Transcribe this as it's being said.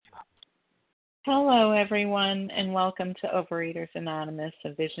Hello, everyone, and welcome to Overeaters Anonymous,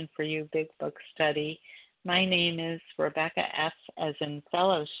 a Vision for You Big Book study. My name is Rebecca F., as in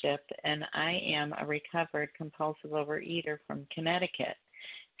fellowship, and I am a recovered compulsive overeater from Connecticut.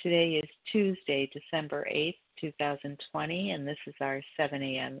 Today is Tuesday, December 8th, 2020, and this is our 7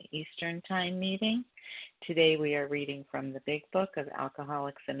 a.m. Eastern Time meeting. Today we are reading from the Big Book of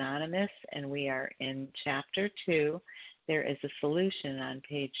Alcoholics Anonymous, and we are in Chapter 2. There is a solution on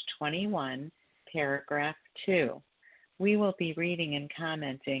page 21. Paragraph 2. We will be reading and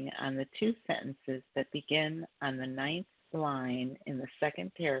commenting on the two sentences that begin on the 9th line in the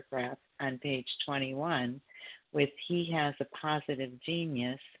second paragraph on page 21 with "he has a positive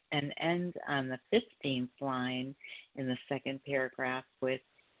genius" and end on the 15th line in the second paragraph with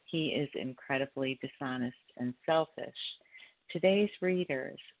 "he is incredibly dishonest and selfish." Today's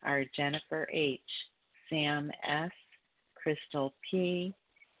readers are Jennifer H., Sam S., Crystal P.,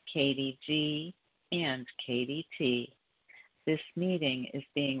 Katie G., and Katie T. This meeting is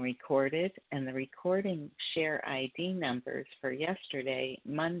being recorded, and the recording share ID numbers for yesterday,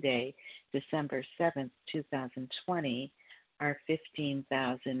 Monday, December 7th, 2020, are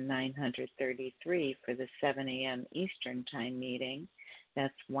 15,933 for the 7 a.m. Eastern Time meeting.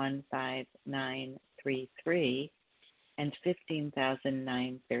 That's 15933, and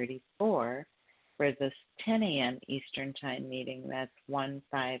 15,934 for the 10 a.m. Eastern Time meeting. That's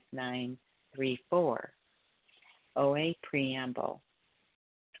 15934. OA Preamble.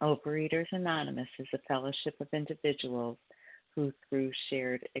 Overeaters Anonymous is a fellowship of individuals who, through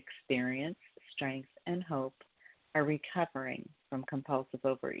shared experience, strength, and hope, are recovering from compulsive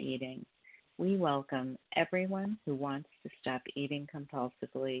overeating. We welcome everyone who wants to stop eating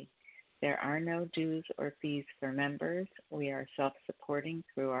compulsively. There are no dues or fees for members. We are self-supporting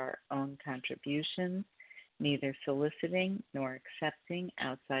through our own contributions, neither soliciting nor accepting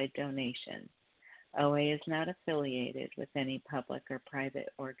outside donations. OA is not affiliated with any public or private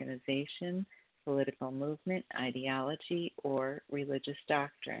organization, political movement, ideology, or religious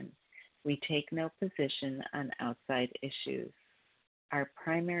doctrine. We take no position on outside issues. Our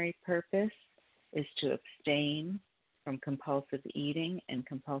primary purpose is to abstain from compulsive eating and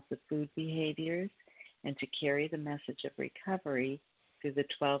compulsive food behaviors and to carry the message of recovery through the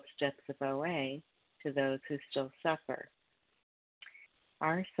 12 steps of OA to those who still suffer.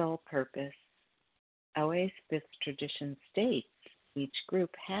 Our sole purpose. OA's fifth tradition states each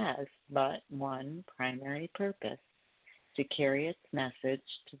group has but one primary purpose: to carry its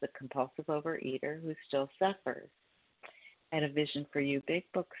message to the compulsive overeater who still suffers. At a Vision for You Big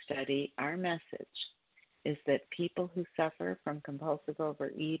Book study, our message is that people who suffer from compulsive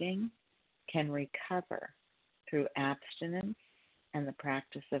overeating can recover through abstinence and the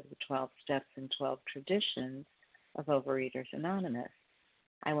practice of the 12 steps and 12 traditions of Overeaters Anonymous.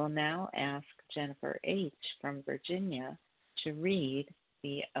 I will now ask Jennifer H. from Virginia to read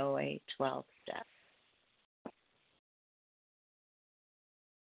the OA 12 steps.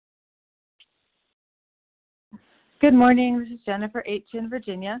 Good morning. This is Jennifer H. in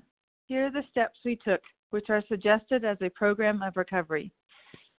Virginia. Here are the steps we took, which are suggested as a program of recovery.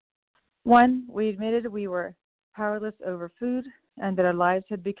 1. We admitted we were powerless over food and that our lives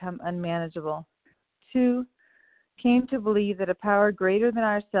had become unmanageable. 2. Came to believe that a power greater than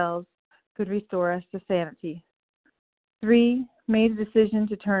ourselves could restore us to sanity. 3. Made a decision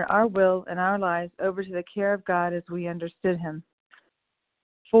to turn our will and our lives over to the care of God as we understood Him.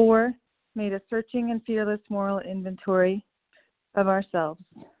 4. Made a searching and fearless moral inventory of ourselves.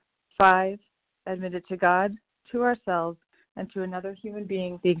 5. Admitted to God, to ourselves, and to another human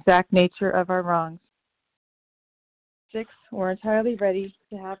being the exact nature of our wrongs. 6. We're entirely ready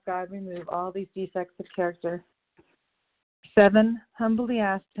to have God remove all these defects of character. 7. Humbly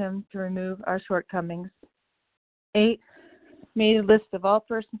asked Him to remove our shortcomings. 8. Made a list of all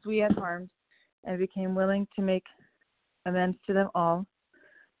persons we had harmed and became willing to make amends to them all.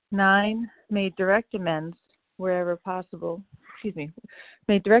 9. Made direct amends wherever possible.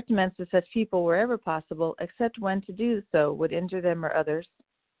 Made direct amends to such people wherever possible, except when to do so would injure them or others.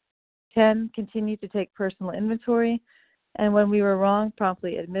 10. Continued to take personal inventory, and when we were wrong,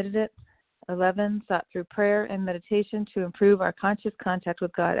 promptly admitted it. 11. Sought through prayer and meditation to improve our conscious contact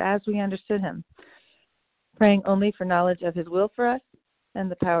with God as we understood Him, praying only for knowledge of His will for us and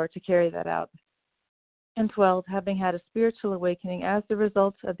the power to carry that out. And 12. Having had a spiritual awakening as the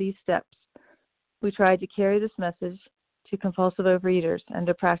result of these steps, we tried to carry this message to compulsive overeaters and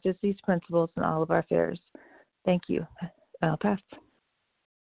to practice these principles in all of our affairs. Thank you. I'll pass.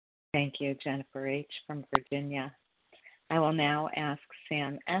 Thank you, Jennifer H. from Virginia. I will now ask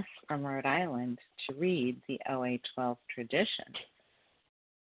Sam S. from Rhode Island to read the OA 12 tradition.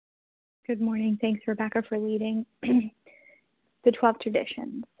 Good morning. Thanks, Rebecca, for leading. The 12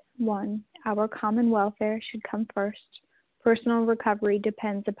 traditions. 1. Our common welfare should come first. Personal recovery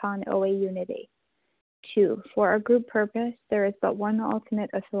depends upon OA unity. 2. For our group purpose, there is but one ultimate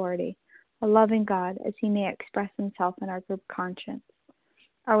authority, a loving God, as he may express himself in our group conscience.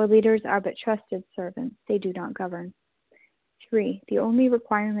 Our leaders are but trusted servants. They do not govern. 3. The only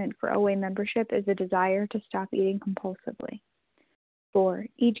requirement for OA membership is a desire to stop eating compulsively. 4.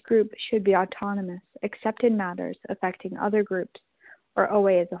 Each group should be autonomous, except in matters affecting other groups or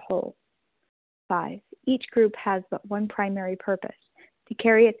OA as a whole. 5. Each group has but one primary purpose, to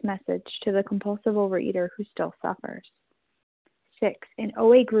carry its message to the compulsive overeater who still suffers. 6. An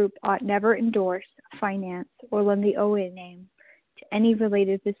OA group ought never endorse, finance, or lend the OA name to any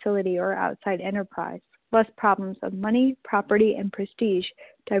related facility or outside enterprise, lest problems of money, property, and prestige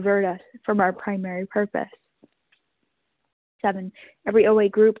divert us from our primary purpose. 7. Every OA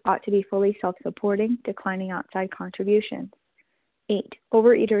group ought to be fully self-supporting, declining outside contributions. 8.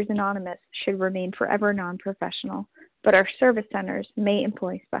 Overeaters Anonymous should remain forever non-professional, but our service centers may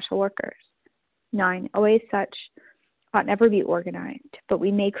employ special workers. 9. OA as such ought never be organized, but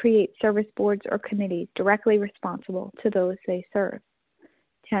we may create service boards or committees directly responsible to those they serve.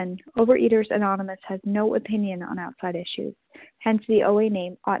 10. Overeaters Anonymous has no opinion on outside issues, hence the OA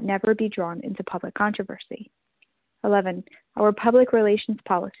name ought never be drawn into public controversy. 11. Our public relations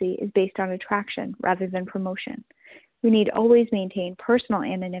policy is based on attraction rather than promotion. We need always maintain personal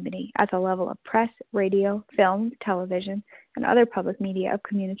anonymity at the level of press, radio, film, television, and other public media of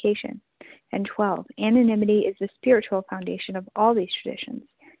communication. And 12. Anonymity is the spiritual foundation of all these traditions,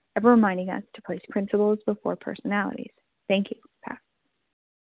 ever reminding us to place principles before personalities. Thank you. Pat.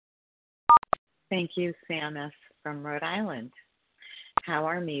 Thank you, Samus from Rhode Island. How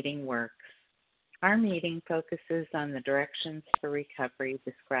our meeting works. Our meeting focuses on the directions for recovery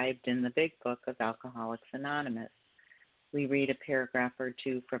described in the Big Book of Alcoholics Anonymous. We read a paragraph or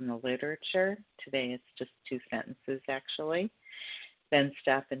two from the literature. Today it's just 2 sentences, actually. Then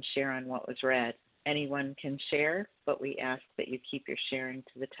stop and share on what was read. Anyone can share, but we ask that you keep your sharing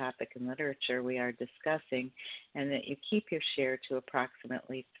to the topic and literature we are discussing, and that you keep your share to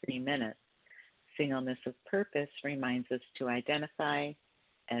approximately 3 minutes. Singleness of purpose reminds us to identify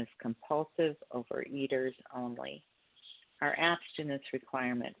as compulsive overeaters only. Our abstinence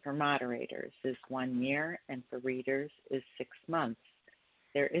requirement for moderators is 1 year, and for readers is 6 months.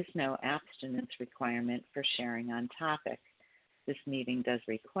 There is no abstinence requirement for sharing on topic. This meeting does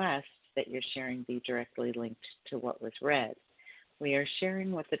request that your sharing be directly linked to what was read. We are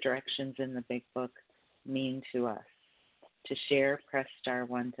sharing what the directions in the Big Book mean to us. To share, press star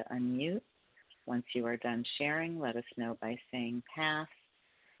 1 to unmute. Once you are done sharing, let us know by saying pass,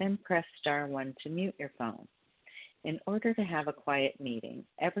 then press star 1 to mute your phone. In order to have a quiet meeting,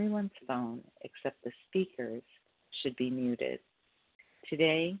 everyone's phone except the speaker's should be muted.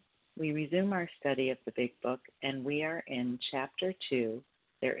 Today, we resume our study of the Big Book, and we are in Chapter 2,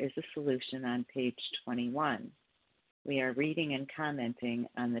 There is a Solution, on page 21. We are reading and commenting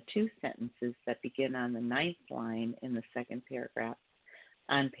on the 2 sentences that begin on the 9th line in the 2nd paragraph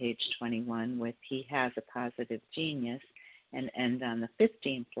on page 21 with he has a positive genius, and end on the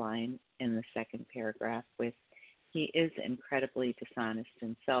 15th line in the 2nd paragraph with he is incredibly dishonest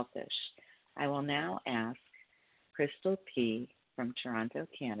and selfish. I will now ask Crystal P. from Toronto,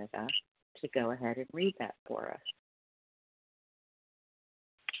 Canada, to go ahead and read that for us.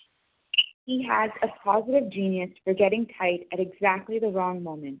 He has a positive genius for getting tight at exactly the wrong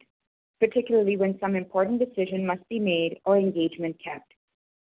moment, particularly when some important decision must be made or engagement kept.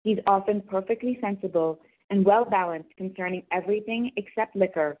 He's often perfectly sensible and well-balanced concerning everything except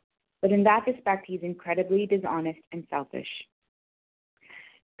liquor, but in that respect, he's incredibly dishonest and selfish.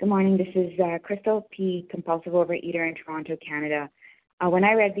 Good morning. This is Crystal P., compulsive overeater in Toronto, Canada. When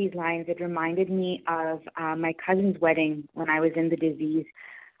I read these lines, it reminded me of my cousin's wedding when I was in the disease.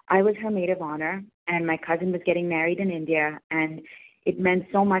 I was her maid of honor, and my cousin was getting married in India, and it meant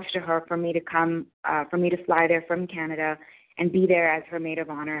so much to her for me to come, for me to fly there from Canada and be there as her maid of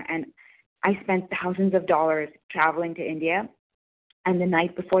honor. And I spent thousands of dollars traveling to India. And the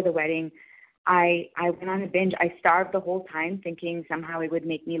night before the wedding, I went on a binge. I starved the whole time, thinking somehow it would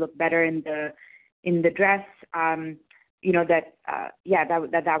make me look better in the dress. That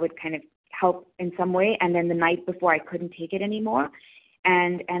would kind of help in some way. And then the night before, I couldn't take it anymore,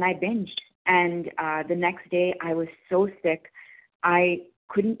 and I binged. And the next day, I was so sick, I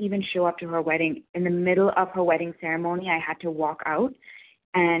couldn't even show up to her wedding. In the middle of her wedding ceremony, I had to walk out.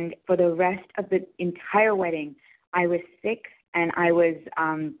 And for the rest of the entire wedding, I was sick, and I was,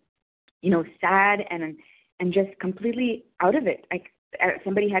 sad and just completely out of it.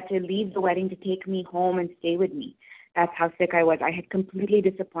 somebody had to leave the wedding to take me home and stay with me. That's how sick I was. I had completely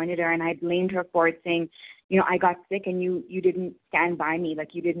disappointed her, and I blamed her for it, saying, I got sick and you didn't stand by me,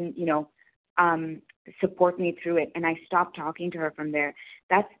 like you didn't, support me through it. And I stopped talking to her from there.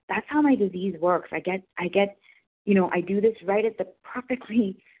 That's how my disease works. I get, I do this right at the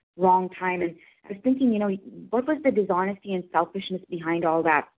perfectly wrong time. And I was thinking, what was the dishonesty and selfishness behind all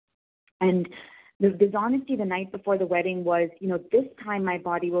that? And the dishonesty the night before the wedding was, this time my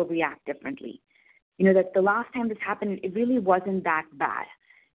body will react differently. That the last time this happened, it really wasn't that bad.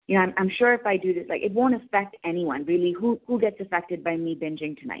 I'm sure if I do this, like, it won't affect anyone really. Who gets affected by me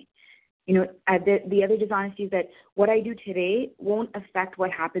binging tonight? The other dishonesty is that what I do today won't affect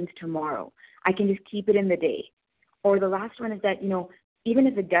what happens tomorrow. I can just keep it in the day. Or the last one is that, even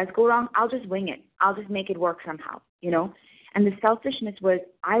if it does go wrong, I'll just wing it. I'll just make it work somehow, And the selfishness was,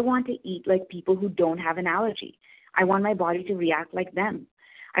 I want to eat like people who don't have an allergy. I want my body to react like them.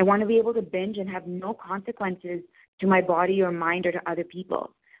 I want to be able to binge and have no consequences to my body or mind or to other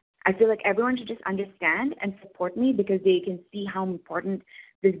people. I feel like everyone should just understand and support me because they can see how important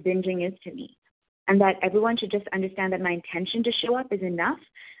this binging is to me. And that everyone should just understand that my intention to show up is enough.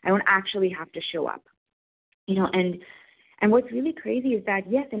 I don't actually have to show up. And what's really crazy is that,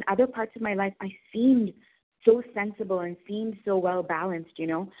 yes, in other parts of my life, I seemed so sensible and seemed so well balanced,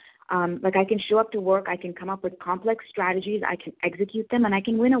 like I can show up to work, I can come up with complex strategies, I can execute them, and I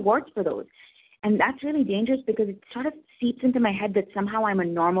can win awards for those. And that's really dangerous because it sort of seeps into my head that somehow I'm a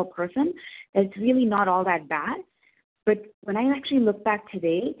normal person, that it's really not all that bad. But when I actually look back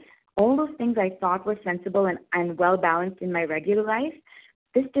today, all those things I thought were sensible and well balanced in my regular life,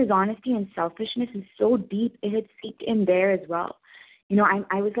 this dishonesty and selfishness is so deep, it had seeped in there as well.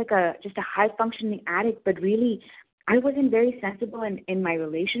 I was like just a high-functioning addict, but really I wasn't very sensible in my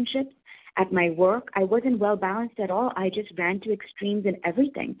relationships, at my work. I wasn't well-balanced at all. I just ran to extremes in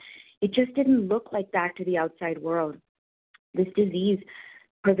everything. It just didn't look like that to the outside world. This disease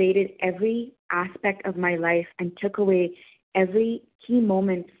pervaded every aspect of my life and took away every key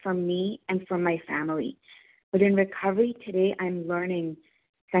moment from me and from my family. But in recovery today, I'm learning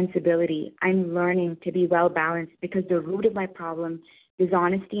sensibility. I'm learning to be well-balanced because the root of my problem,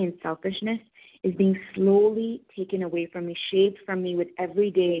 dishonesty and selfishness, is being slowly taken away from me, shaved from me with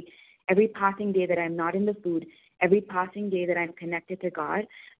every day, every passing day that I'm not in the food, every passing day that I'm connected to God.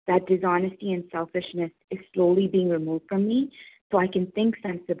 That dishonesty and selfishness is slowly being removed from me so I can think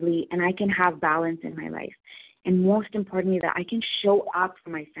sensibly and I can have balance in my life. And most importantly, that I can show up for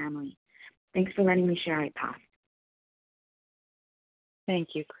my family. Thanks for letting me share. I pass. Thank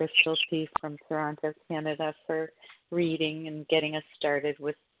you, Crystal P. from Toronto, Canada, for reading and getting us started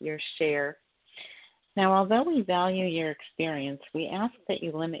with your share. Now, although we value your experience, we ask that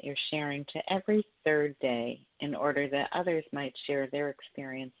you limit your sharing to every third day in order that others might share their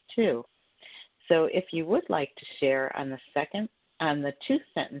experience too. So if you would like to share on the two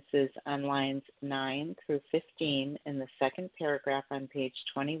sentences on lines 9 through 15 in the second paragraph on page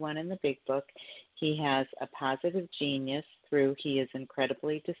 21 in the Big Book, he has a positive genius through he is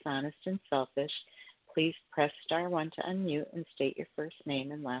incredibly dishonest and selfish. Please press *1 to unmute and state your first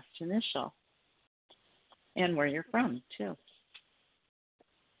name and last initial. And where you're from, too.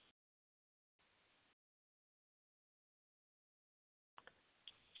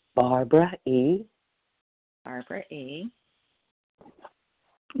 Barbara E. Barbara E.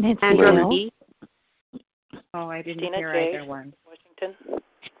 Nancy Andrew E. Oh, I didn't Christina hear J. either one. Washington.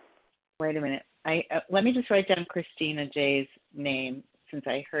 Wait a minute. Let me just write down Christina J's name since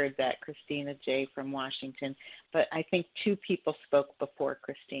I heard that, Christina J. from Washington. But I think two people spoke before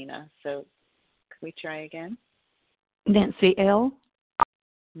Christina. So could we try again? Nancy L.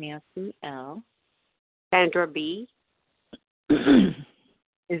 Nancy L. Sandra B. Is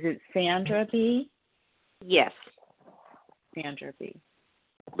it Sandra B? Yes. Sandra B.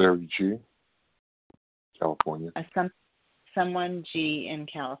 Larry G. California. Someone G in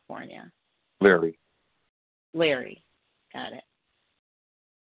California. Larry. Larry. Got it.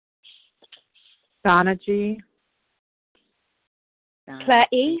 Donna G. Donna. Claire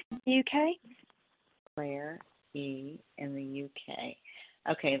E., UK. Claire E. in the UK.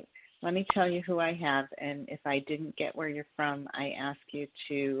 Okay, let me tell you who I have, and if I didn't get where you're from, I ask you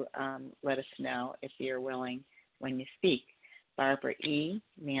to let us know if you're willing when you speak. Barbara E.,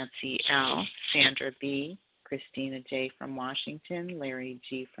 Nancy L., Sandra B., Christina J. from Washington, Larry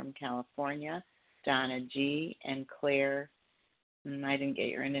G. from California, Donna G., and Claire, I didn't get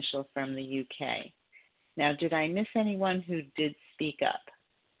your initial, from the UK. Now, did I miss anyone who did speak up?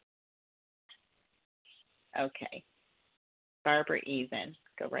 Okay. Barbara E. then.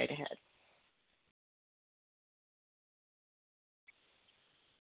 Go right ahead.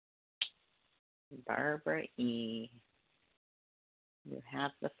 Barbara E., you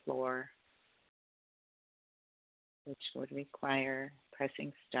have the floor, which would require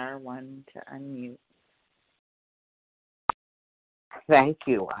pressing *1 to unmute. Thank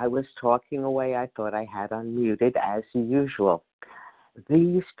you. I was talking away. I thought I had unmuted as usual.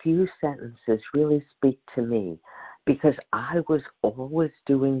 These few sentences really speak to me because I was always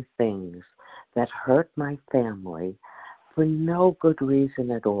doing things that hurt my family for no good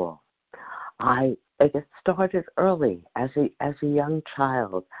reason at all. It started early as a young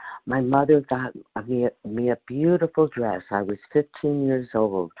child. My mother got me a beautiful dress. I was 15 years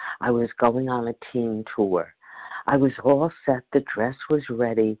old. I was going on a teen tour. I was all set. The dress was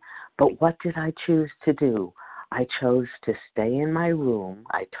ready. But what did I choose to do? I chose to stay in my room.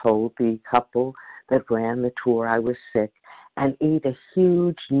 I told the couple that ran the tour I was sick and eat a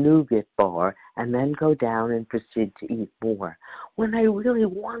huge nougat bar and then go down and proceed to eat more. When I really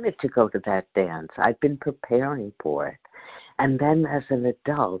wanted to go to that dance, I'd been preparing for it. And then as an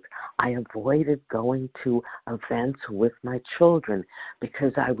adult, I avoided going to events with my children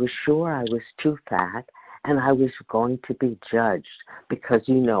because I was sure I was too fat and I was going to be judged because,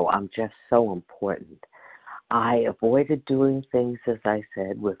 I'm just so important. I avoided doing things, as I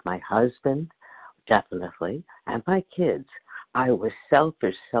said, with my husband, definitely, and my kids. I was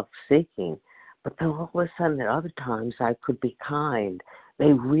selfish, self-seeking, but then all of a sudden at other times I could be kind.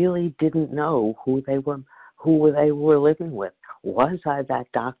 They really didn't know who they were living with. Was I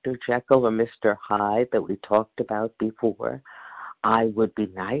that Dr. Jekyll or Mr. Hyde that we talked about before? I would be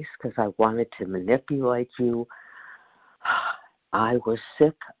nice because I wanted to manipulate you. I was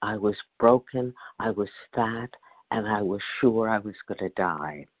sick, I was broken, I was fat, and I was sure I was going to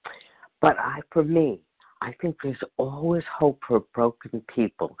die. But for me, I think there's always hope for broken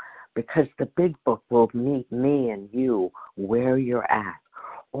people because the big book will meet me and you where you're at.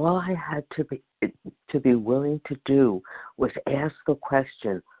 All I had to be willing to do was ask the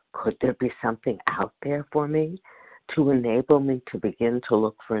question, could there be something out there for me to enable me to begin to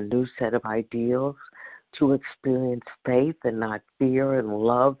look for a new set of ideals, to experience faith and not fear, and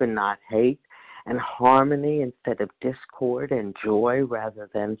love and not hate, and harmony instead of discord, and joy rather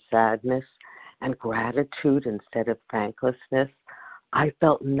than sadness, and gratitude instead of thanklessness. I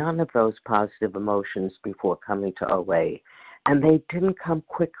felt none of those positive emotions before coming to OA. And they didn't come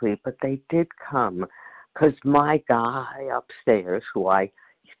quickly, but they did come because my guy upstairs, who I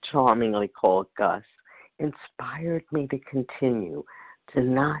charmingly call Gus, inspired me to continue, to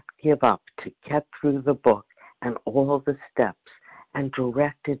not give up, to get through the book and all the steps, and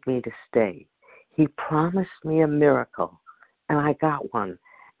directed me to stay. He promised me a miracle, and I got one.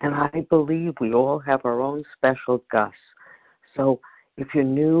 And I believe we all have our own special Gus. So if you're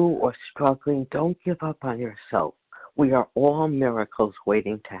new or struggling, don't give up on yourself. We are all miracles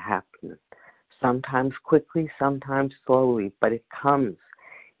waiting to happen. Sometimes quickly, sometimes slowly, but it comes.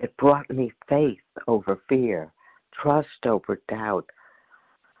 It brought me faith over fear, trust over doubt.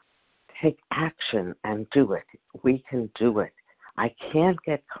 Take action and do it. We can do it. I can't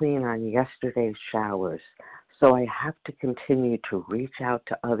get clean on yesterday's showers, so I have to continue to reach out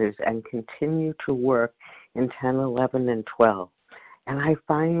to others and continue to work in 10, 11, and 12. And I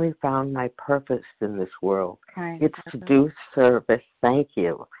finally found my purpose in this world. It's to do service, thank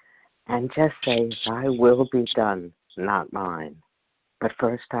you, and just say, thy will be done, not mine. But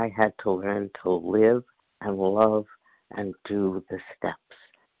first I had to learn to live and love and do the steps.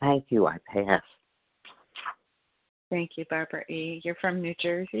 Thank you, I pass. Thank you, Barbara E. You're from New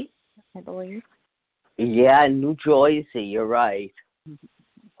Jersey, I believe. Yeah, New Jersey, you're right.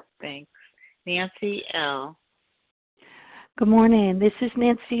 Thanks. Nancy L. Good morning. This is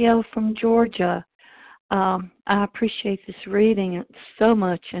Nancy L. from Georgia. I appreciate this reading so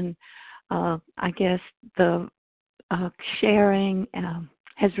much, and I guess the sharing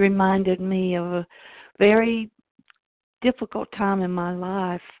has reminded me of a very difficult time in my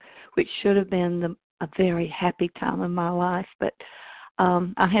life, which should have been a very happy time in my life. But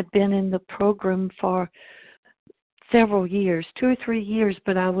I had been in the program for several years, 2 or 3 years,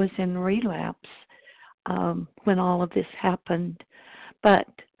 but I was in relapse when all of this happened. But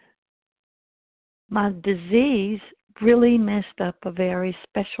my disease really messed up a very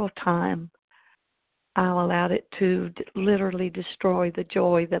special time. I allowed it to literally destroy the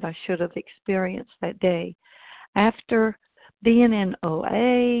joy that I should have experienced that day. After being in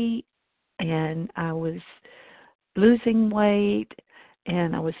OA, and I was losing weight,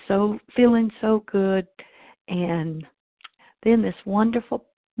 and I was feeling so good, and then this wonderful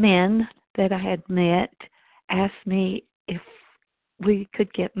man that I had met asked me if we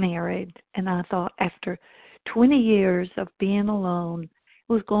could get married. And I thought, after 20 years of being alone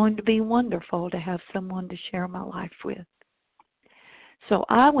was going to be wonderful to have someone to share my life with. So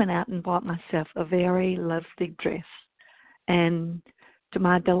I went out and bought myself a very lovely dress. And to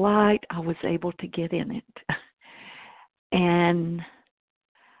my delight, I was able to get in it. And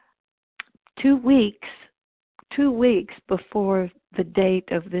 2 weeks before the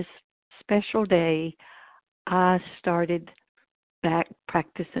date of this special day, I started back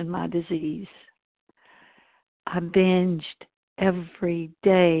practicing my disease. I binged every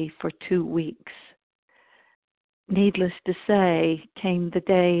day for 2 weeks. Needless to say, came the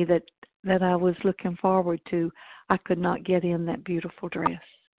day that I was looking forward to. I could not get in that beautiful dress.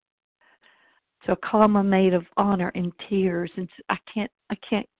 So I called my maid of honor in tears and said,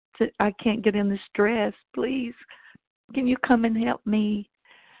 I can't get in this dress. Please, can you come and help me?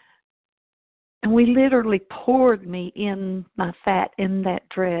 And we literally poured me in my fat in that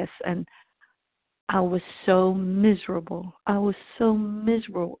dress, and I was so miserable. I was so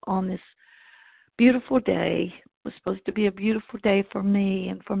miserable on this beautiful day. It was supposed to be a beautiful day for me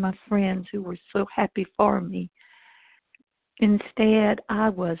and for my friends who were so happy for me. Instead, I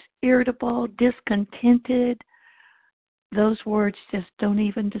was irritable, discontented. Those words just don't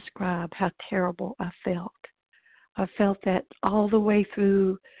even describe how terrible I felt. I felt that all the way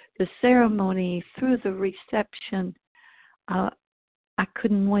through the ceremony, through the reception. I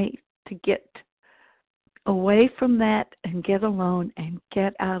couldn't wait to get away from that and get alone and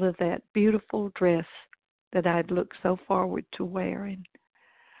get out of that beautiful dress that I'd looked so forward to wearing.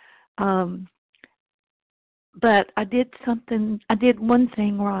 But I did one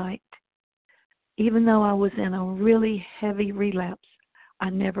thing right. Even though I was in a really heavy relapse, I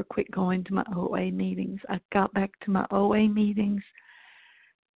never quit going to my OA meetings. I got back to my OA meetings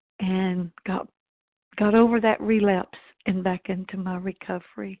and got over that relapse and back into my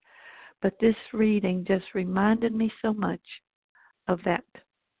recovery. But this reading just reminded me so much of that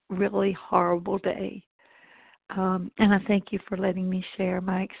really horrible day. And I thank you for letting me share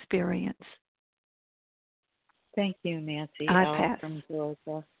my experience. Thank you, Nancy. I L. pass. From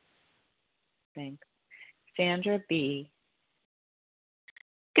Georgia. Thanks. Sandra B.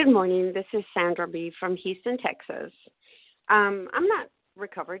 Good morning. This is Sandra B. from Houston, Texas. I'm not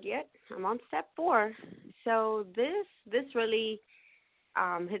recovered yet. I'm on step 4. So this really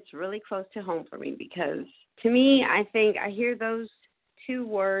hits really close to home for me, because to me, I think I hear those 2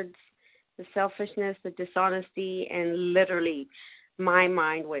 words, the selfishness, the dishonesty, and literally my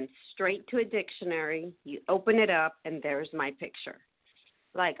mind went straight to a dictionary. You open it up, and there's my picture.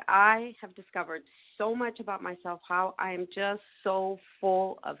 Like, I have discovered so much about myself, how I am just so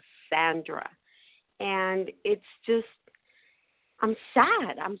full of Sandra. And it's just, I'm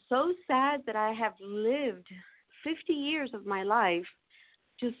sad. I'm so sad that I have lived 50 years of my life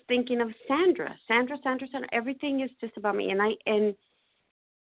just thinking of Sandra. Sandra. Everything is just about me. And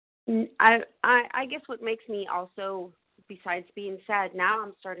I guess what makes me also, besides being sad, now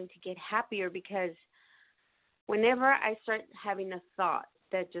I'm starting to get happier, because whenever I start having a thought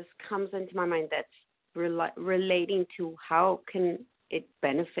that just comes into my mind that's relating to how can it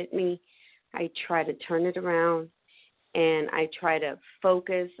benefit me, I try to turn it around, and I try to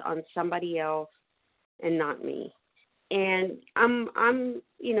focus on somebody else and not me. And I'm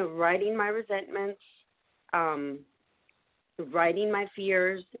writing my resentments, writing my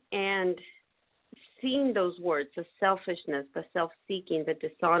fears, and seeing those words, the selfishness, the self-seeking, the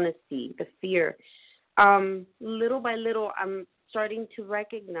dishonesty, the fear. Little by little, I'm starting to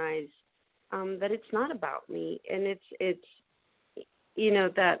recognize that it's not about me, and it's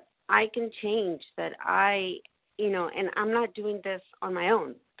that I can change, that and I'm not doing this on my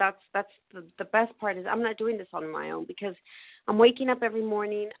own. That's the best part, is I'm not doing this on my own, because I'm waking up every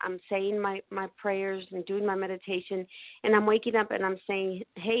morning, I'm saying my prayers and doing my meditation, and I'm waking up and I'm saying,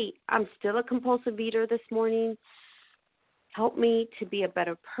 hey, I'm still a compulsive eater this morning. Help me to be a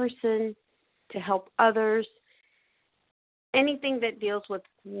better person, to help others. Anything that deals with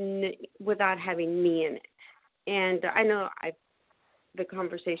without having me in it. And I know the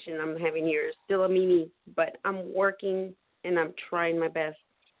conversation I'm having here is still a me, but I'm working and I'm trying my best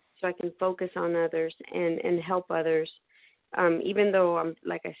so I can focus on others and help others. Even though I'm,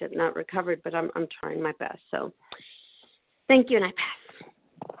 like I said, not recovered, but I'm trying my best. So thank you, and I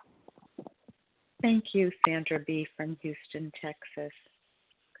pass. Thank you, Sandra B. from Houston, Texas.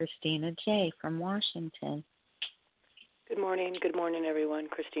 Christina J. from Washington. Good morning, everyone.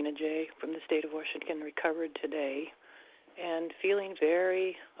 Christina J. from the state of Washington, recovered today, and feeling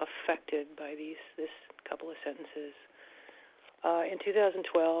very affected by this couple of sentences. In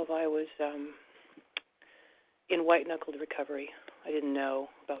 2012, I was in white-knuckled recovery. I didn't know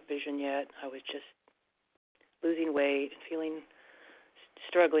about vision yet. I was just losing weight and feeling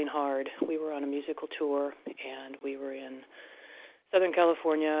struggling hard. We were on a musical tour, and we were in Southern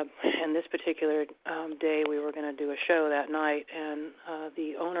California, and this particular day we were going to do a show that night, and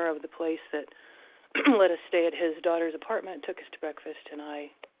the owner of the place that let us stay at his daughter's apartment took us to breakfast, and I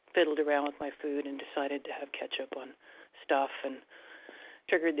fiddled around with my food and decided to have ketchup on stuff and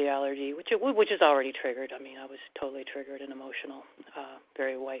triggered the allergy, which is already triggered. I mean, I was totally triggered and emotional,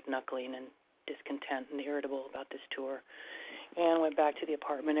 very white-knuckling and discontent and irritable about this tour. And went back to the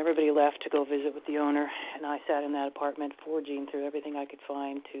apartment. Everybody left to go visit with the owner, and I sat in that apartment foraging through everything I could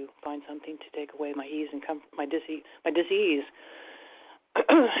find to find something to take away my ease and my disease.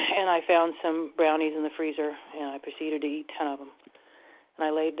 And I found some brownies in the freezer, and I proceeded to eat 10 of them. And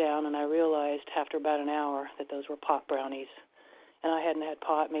I laid down, and I realized after about an hour that those were pot brownies. And I hadn't had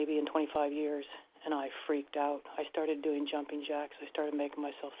pot maybe in 25 years, and I freaked out. I started doing jumping jacks. I started making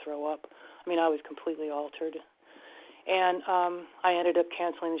myself throw up. I mean, I was completely altered. And I ended up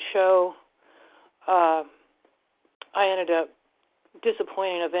canceling the show. I ended up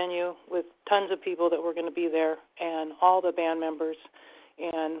disappointing a venue with tons of people that were going to be there and all the band members.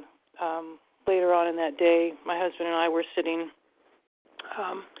 And later on in that day, my husband and I were sitting,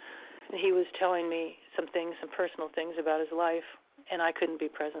 and he was telling me some personal things about his life, and I couldn't be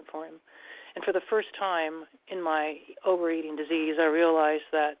present for him. And for the first time in my overeating disease, I realized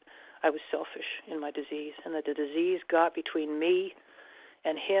that I was selfish in my disease, and that the disease got between me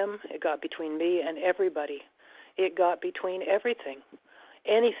and him. It got between me and everybody. It got between everything.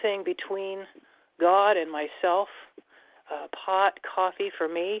 Anything between God and myself, pot, coffee for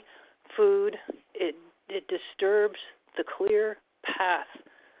me, food, it disturbs the clear path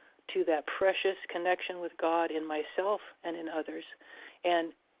to that precious connection with God in myself and in others.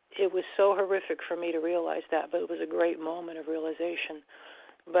 And it was so horrific for me to realize that, but it was a great moment of realization.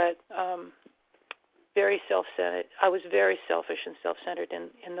 But very self-centered. I was very selfish and self-centered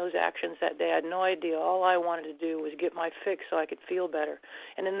in those actions that day. I had no idea. All I wanted to do was get my fix so I could feel better.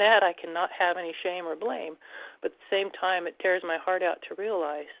 And in that, I cannot have any shame or blame. But at the same time, it tears my heart out to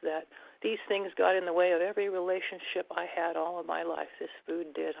realize that these things got in the way of every relationship I had all of my life. This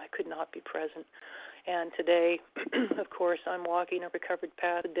food did. I could not be present. And today, of course, I'm walking a recovered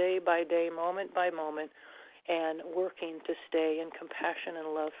path day by day, moment by moment, and working to stay in compassion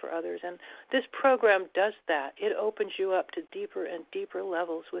and love for others. And this program does that. It opens you up to deeper and deeper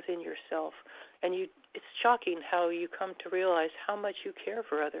levels within yourself. And it's shocking how you come to realize how much you care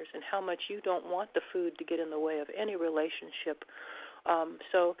for others and how much you don't want the food to get in the way of any relationship.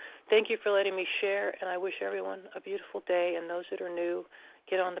 So thank you for letting me share, and I wish everyone a beautiful day. And those that are new,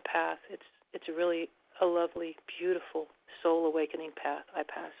 get on the path. It's really a lovely, beautiful, soul-awakening path I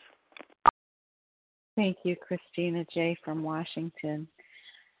pass. Thank you, Christina J. from Washington.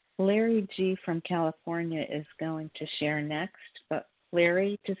 Larry G. from California is going to share next. But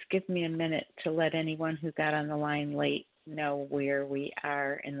Larry, just give me a minute to let anyone who got on the line late know where we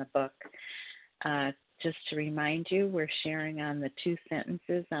are in the book. Just to remind you, we're sharing on the 2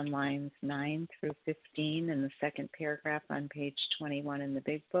 sentences on lines 9 through 15 in the second paragraph on page 21 in the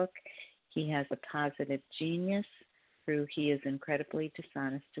big book. He has a positive genius through he is incredibly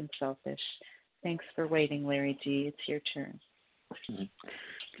dishonest and selfish. Thanks for waiting, Larry G. It's your turn.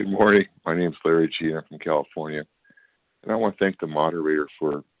 Good morning. My name is Larry G. I'm from California. And I want to thank the moderator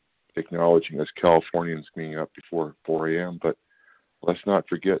for acknowledging us Californians being up before 4 a.m. But let's not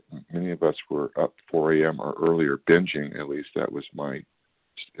forget, many of us were up 4 a.m. or earlier, binging. At least that was my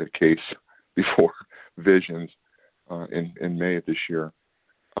case before Visions in May of this year.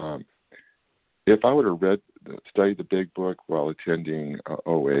 If I would have studied the big book while attending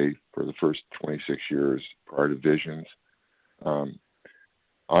OA for the first 26 years prior to Visions,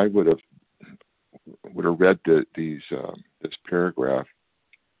 I would have read this paragraph,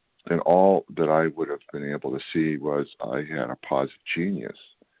 and all that I would have been able to see was I had a positive genius.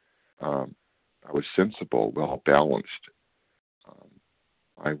 I was sensible, well balanced.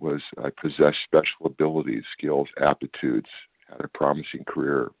 I possessed special abilities, skills, aptitudes, had a promising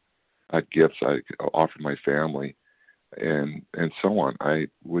career, had gifts I offered my family, and so on. I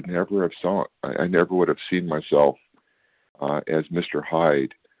would never have I never would have seen myself as Mr.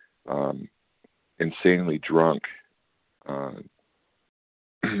 Hyde, insanely drunk,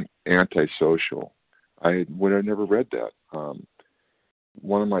 antisocial. I would have never read that.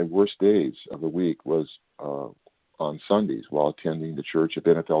 One of my worst days of the week was on Sundays while attending the church at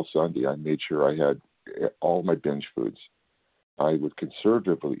NFL Sunday. I made sure I had all my binge foods. I would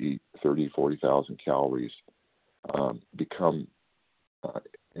conservatively eat 40,000 calories, become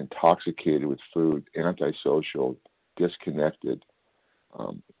intoxicated with food, antisocial, disconnected,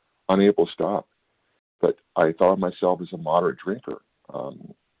 unable to stop. But I thought of myself as a moderate drinker.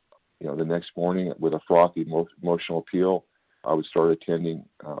 The next morning with a frothy emotional appeal, I would start attending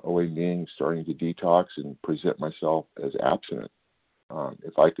OA meetings, starting to detox and present myself as abstinent.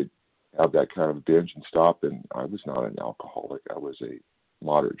 If I could have that kind of binge and stop, then I was not an alcoholic. I was a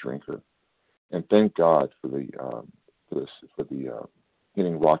moderate drinker. And thank God for the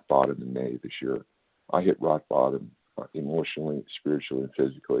hitting rock bottom in May this year. I hit rock bottom emotionally, spiritually, and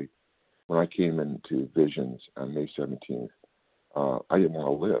physically when I came into Visions on May 17th. I didn't want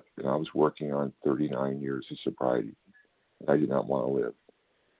to live, and I was working on 39 years of sobriety, and I did not want to live.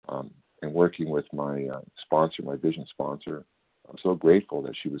 And working with my sponsor, my Vision sponsor, I'm so grateful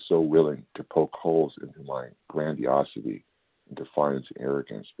that she was so willing to poke holes into my grandiosity and defiance and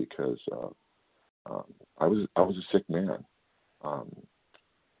arrogance, because I was a sick man.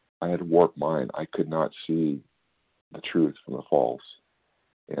 I had a warped mind. I could not see the truth from the false.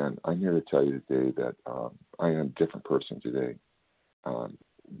 And I'm here to tell you today that I am a different person today.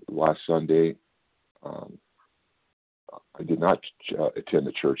 Last Sunday, I did not attend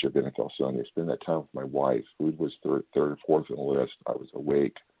the church at Bentonville Sunday. I spent that time with my wife. Food was third or fourth on the list. I was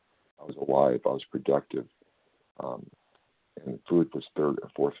awake. I was alive. I was productive. And food was third or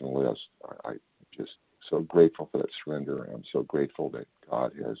fourth on the list. I just so grateful for that surrender. I'm so grateful that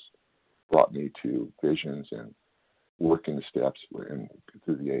God has brought me to Visions and working the steps through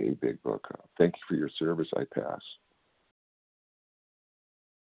the AA Big Book. Thank you for your service. I pass.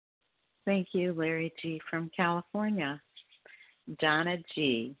 Thank you, Larry G. from California. Donna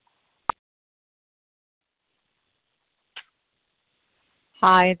G.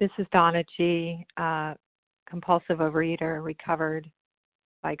 Hi, this is Donna G., compulsive overeater, recovered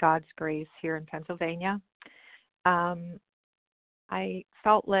by God's grace here in Pennsylvania. I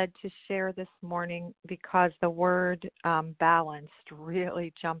felt led to share this morning because the word balanced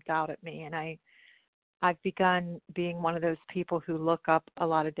really jumped out at me, and I've begun being one of those people who look up a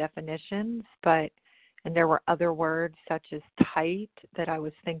lot of definitions, and there were other words such as tight that I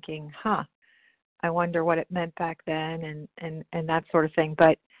was thinking, I wonder what it meant back then and that sort of thing.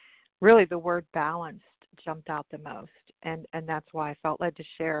 But really the word balanced jumped out the most, and that's why I felt led to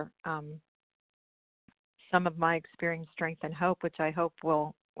share some of my experience, strength, and hope, which I hope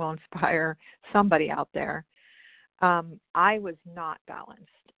will inspire somebody out there. I was not balanced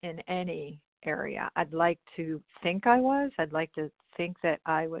in any area. I'd like to think I was. I'd like to think that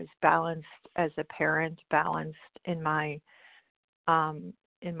I was balanced as a parent, balanced in my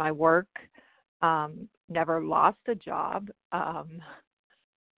work. Never lost a job.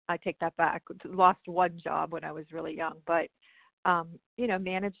 I take that back. Lost one job when I was really young, but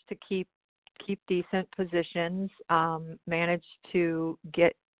managed to keep decent positions. Managed to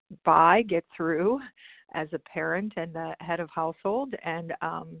get through as a parent and the head of household, and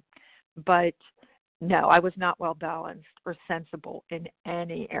but no, I was not well balanced or sensible in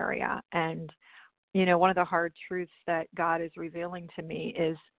any area. And one of the hard truths that God is revealing to me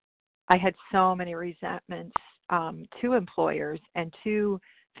is I had so many resentments to employers and to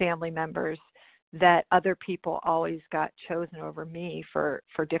family members that other people always got chosen over me for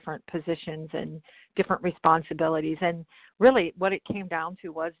different positions and different responsibilities. And really what it came down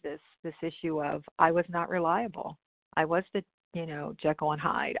to was this issue of I was not reliable. I was the Jekyll and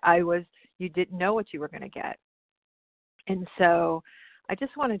Hyde. You didn't know what you were going to get. And so I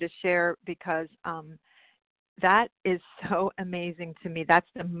just wanted to share because that is so amazing to me. That's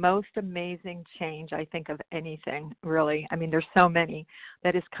the most amazing change, I think, of anything, really. I mean, there's so many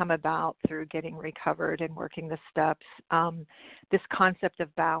that has come about through getting recovered and working the steps. This concept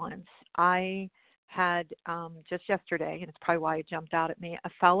of balance. I had just yesterday, and it's probably why it jumped out at me, a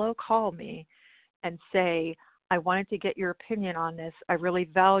fellow call me and say, I wanted to get your opinion on this. I really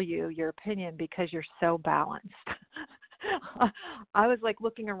value your opinion because you're so balanced. I was like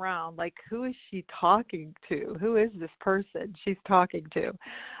looking around, like, who is she talking to? Who is this person she's talking to?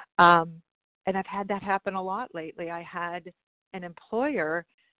 And I've had that happen a lot lately. I had an employer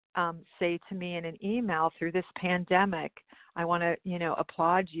say to me in an email, through this pandemic, I want to,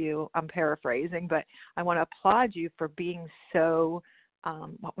 applaud you. I'm paraphrasing, but I want to applaud you for being so,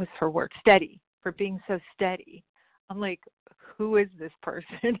 what was her word? Steady. For being so steady. I'm like, who is this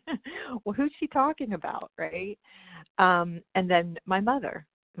person? Well, who's she talking about, right? And then my mother,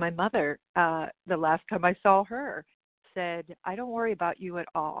 the last time I saw her, said, I don't worry about you at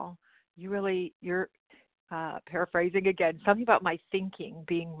all. You're paraphrasing again, something about my thinking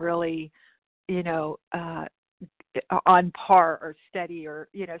being really, on par or steady or,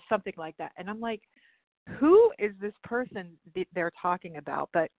 something like that. And I'm like, who is this person they're talking about?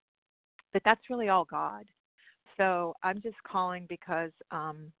 But that's really all God. So I'm just calling because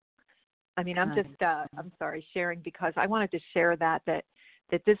I mean, I'm just, I'm sorry, sharing because I wanted to share that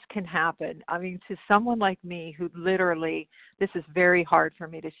this can happen. I mean, to someone like me who literally, this is very hard for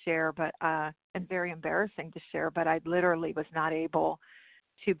me to share, but and very embarrassing to share, but I literally was not able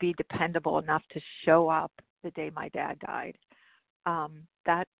to be dependable enough to show up the day my dad died.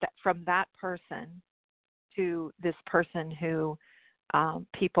 That from that person to this person who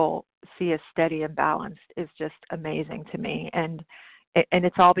people see as steady and balanced is just amazing to me. And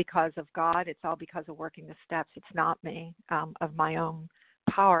it's all because of God. It's all because of working the steps. It's not me, of my own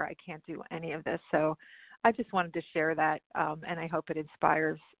power. I can't do any of this. So I just wanted to share that, and I hope it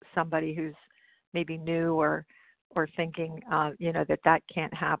inspires somebody who's maybe new or thinking, that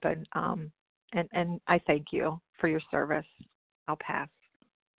can't happen. And I thank you for your service. I'll pass.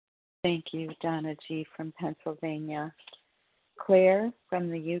 Thank you, Donna G. from Pennsylvania. Claire from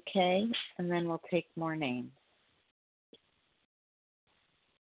the UK, and then we'll take more names.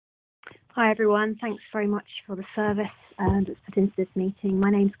 Hi everyone, thanks very much for the service that's put into this meeting. My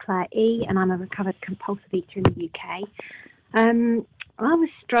name's Claire E. and I'm a recovered compulsive eater in the UK. I was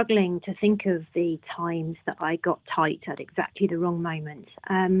struggling to think of the times that I got tight at exactly the wrong moment.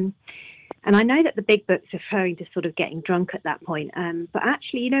 And I know that the big book's referring to sort of getting drunk at that point, but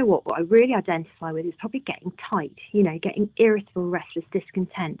actually, you know what I really identify with is probably getting tight, getting irritable, restless,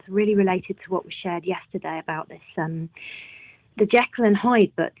 discontent, really related to what was shared yesterday about this, the Jekyll and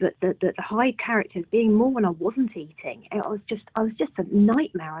Hyde, but the Hyde characters being more when I wasn't eating. I was just a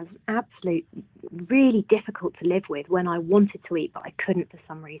nightmare. I was absolute, really difficult to live with when I wanted to eat, but I couldn't for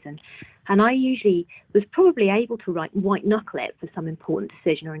some reason. And I usually was probably able to white knuckle it for some important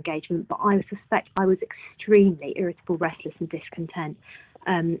decision or engagement, but I suspect I was extremely irritable, restless, and discontent.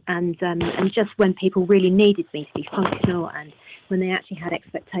 And just when people really needed me to be functional and when they actually had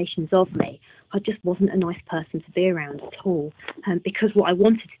expectations of me, I just wasn't a nice person to be around at all, because what I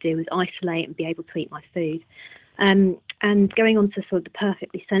wanted to do was isolate and be able to eat my food. And going on to sort of the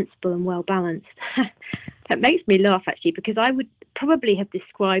perfectly sensible and well-balanced, that makes me laugh actually, because I would probably have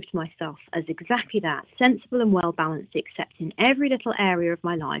described myself as exactly that, sensible and well-balanced, except in every little area of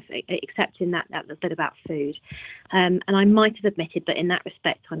my life, except in that little bit about food. And I might have admitted that in that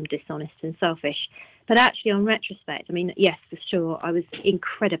respect I'm dishonest and selfish. But actually, on retrospect, I mean, yes, for sure, I was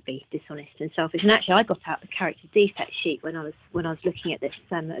incredibly dishonest and selfish. And actually, I got out the character defect sheet when I was looking at this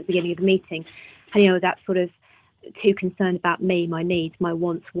at the beginning of the meeting, and that sort of too concerned about me, my needs, my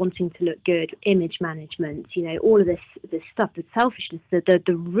wants, wanting to look good, image management, all of this stuff, the selfishness,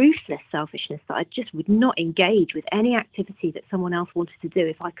 the ruthless selfishness that I just would not engage with any activity that someone else wanted to do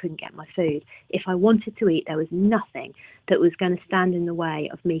if I couldn't get my food. If I wanted to eat, there was nothing that was going to stand in the way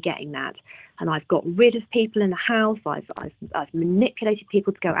of me getting that. And I've got rid of people in the house. I've manipulated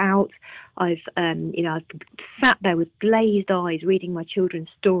people to go out. I've sat there with glazed eyes reading my children's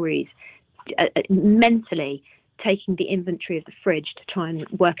stories, mentally taking the inventory of the fridge to try and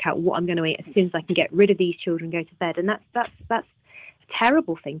work out what I'm going to eat as soon as I can get rid of these children and go to bed. And that's a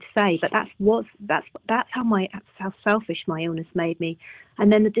terrible thing to say, but that's how selfish my illness made me.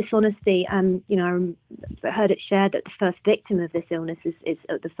 And then the dishonesty, I heard it shared that the first victim of this illness is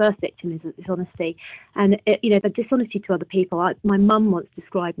dishonesty, and the dishonesty to other people. My mum once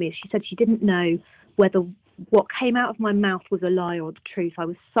described me. She said she didn't know whether what came out of my mouth was a lie or the truth. I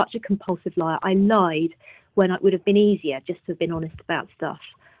was such a compulsive liar. I lied when it would have been easier just to have been honest about stuff.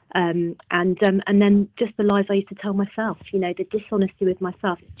 And then just the lies I used to tell myself, the dishonesty with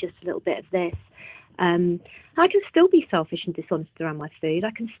myself is just a little bit of this. I can still be selfish and dishonest around my food.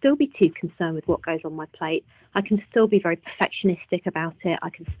 I can still be too concerned with what goes on my plate. I can still be very perfectionistic about it. I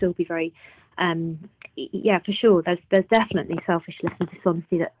can still be very, for sure. There's definitely selfishness and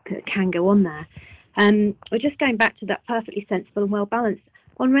dishonesty that can go on there. We're just going back to that perfectly sensible and well-balanced.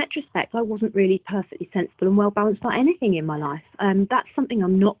 On retrospect, I wasn't really perfectly sensible and well-balanced about anything in my life. That's something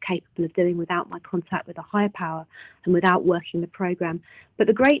I'm not capable of doing without my contact with a higher power and without working the program. But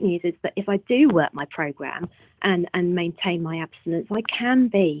the great news is that if I do work my program and maintain my abstinence, I can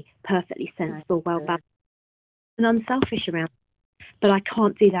be perfectly sensible, well-balanced and unselfish around. But I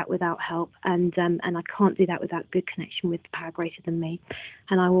can't do that without help, and I can't do that without good connection with the power greater than me.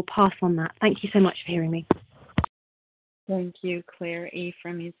 And I will pass on that. Thank you so much for hearing me. Thank you, Claire E.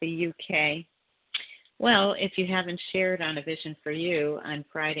 from the UK. Well, if you haven't shared on A Vision for You on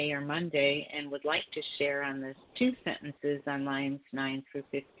Friday or Monday and would like to share on the 2 sentences on lines 9 through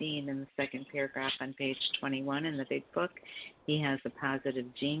 15 in the second paragraph on page 21 in the Big Book, he has a positive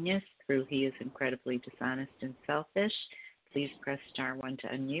genius through he is incredibly dishonest and selfish. Please press *1 to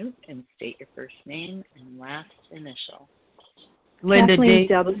unmute and state your first name and last initial. Linda D.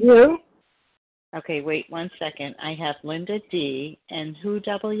 W. Okay, wait 1 second. I have Linda D. and who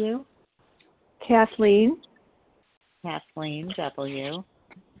W? Kathleen. Kathleen W.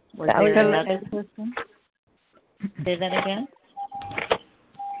 Was there another person? Say that again.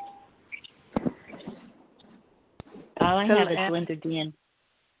 All I have is Linda D. And,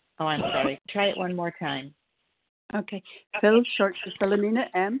 oh, I'm sorry. Try it one more time. Okay. Phil, short for Philomena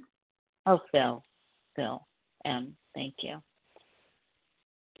M. Oh, Phil. Phil M. Thank you.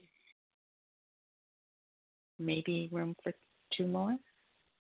 Maybe room for two more?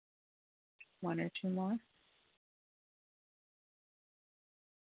 One or two more?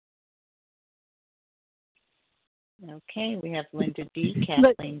 Okay, we have Linda D.,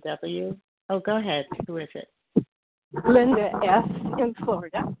 Kathleen W. Oh, go ahead. Who is it? Linda S. in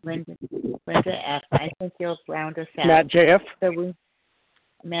Florida. Linda F. I think you'll round us out. Matt JF. So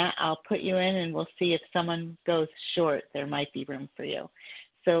Matt, I'll put you in and we'll see if someone goes short. There might be room for you.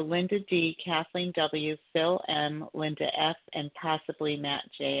 So Linda D., Kathleen W., Phil M., Linda F., and possibly Matt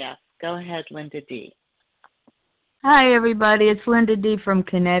JF. Go ahead, Linda D. Hi, everybody. It's Linda D. from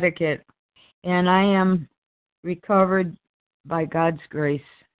Connecticut, and I am recovered by God's grace.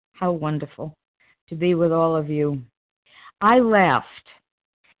 How wonderful to be with all of you. I laughed.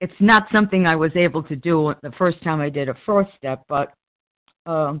 It's not something I was able to do the first time I did a fourth step, but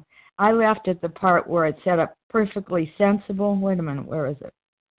I laughed at the part where it said a perfectly sensible. Wait a minute, where is it?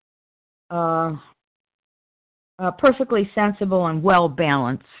 Perfectly sensible and well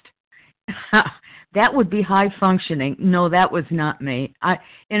balanced. That would be high functioning. No, that was not me.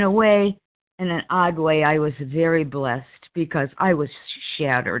 In an odd way, I was very blessed because I was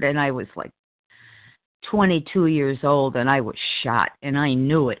shattered and I was like 22 years old and I was shot and I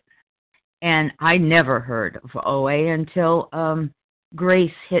knew it. And I never heard of OA until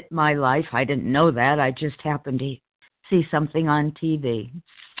Grace hit my life. I didn't know that. I just happened to see something on TV.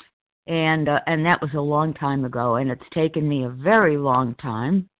 And that was a long time ago, and it's taken me a very long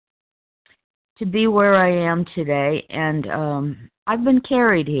time to be where I am today. And I've been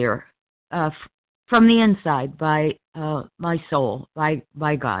carried here from the inside by my soul,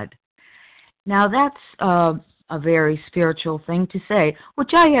 by God. Now, that's a very spiritual thing to say,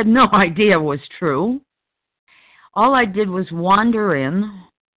 which I had no idea was true. All I did was wander in,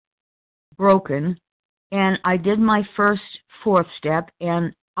 broken, and I did my first fourth step,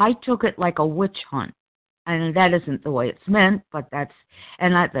 and I took it like a witch hunt. And that isn't the way it's meant, but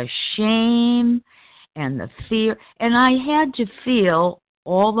the shame and the fear, and I had to feel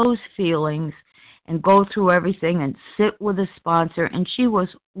all those feelings and go through everything and sit with a sponsor, and she was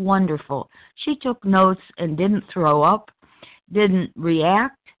wonderful. She took notes and didn't throw up, didn't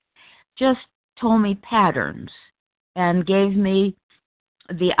react, just told me patterns and gave me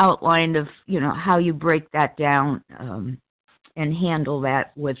the outline of, how you break that down and handle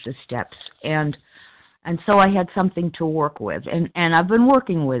that with the steps. And so I had something to work with, and I've been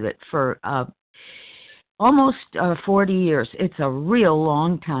working with it for almost 40 years. It's a real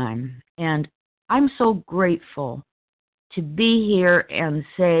long time, and I'm so grateful to be here and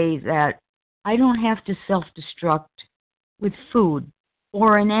say that I don't have to self-destruct with food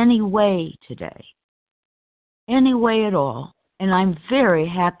or in any way today, any way at all, and I'm very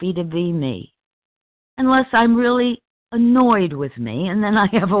happy to be me, unless I'm really annoyed with me, and then I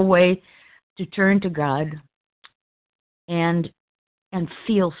have a way to turn to God and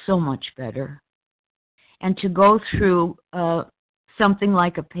feel so much better. And to go through something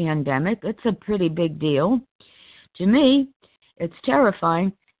like a pandemic, it's a pretty big deal. To me, it's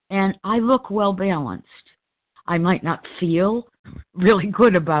terrifying, and I look well balanced. I might not feel really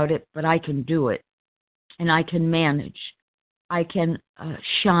good about it, but I can do it, and I can manage. I can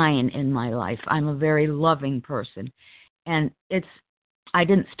shine in my life. I'm a very loving person, and I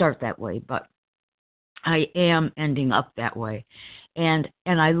didn't start that way, but I am ending up that way, and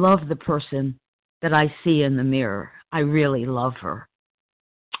I love the person that I see in the mirror. I really love her,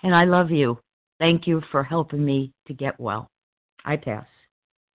 and I love you. Thank you for helping me to get well. I pass.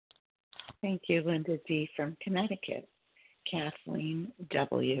 Thank you, Linda D. from Connecticut. Kathleen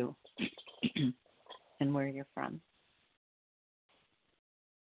W. and where you're from.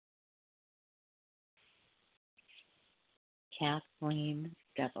 Kathleen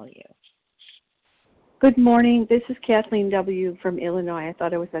W. Good morning. This is Kathleen W. from Illinois. I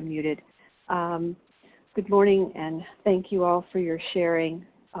thought I was unmuted. Good morning, and thank you all for your sharing.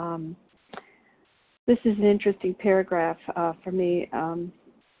 This is an interesting paragraph for me.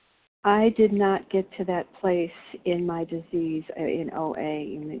 I did not get to that place in my disease, in OA,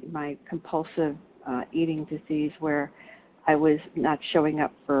 in my compulsive eating disease, where I was not showing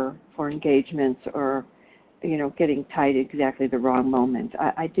up for engagements or, getting tight at exactly the wrong moment.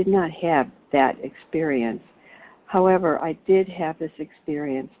 I did not have that experience. However, I did have this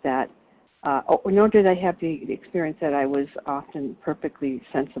experience that nor did I have the experience that I was often perfectly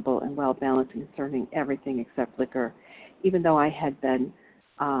sensible and well balanced concerning everything except liquor, even though I had been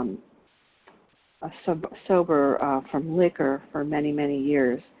sober from liquor for many, many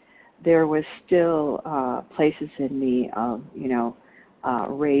years. There was still places in me of,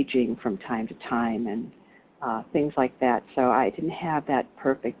 raging from time to time and things like that. So I didn't have that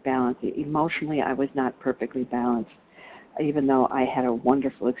perfect balance. Emotionally, I was not perfectly balanced, even though I had a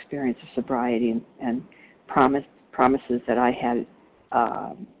wonderful experience of sobriety and promises that I had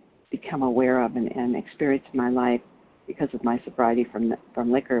become aware of and experienced in my life because of my sobriety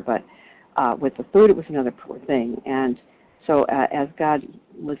from liquor. But with the food, it was another poor thing. And so as God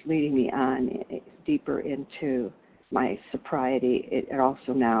was leading me on deeper into my sobriety, it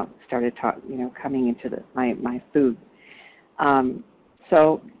also now started coming into my food.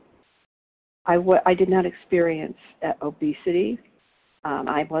 So I did not experience obesity.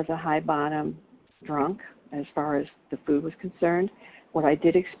 I was a high bottom drunk as far as the food was concerned. What I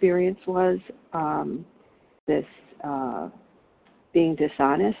did experience was this being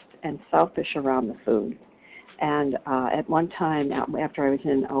dishonest and selfish around the food. And at one time, after I was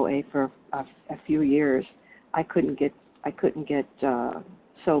in OA for a few years, I couldn't get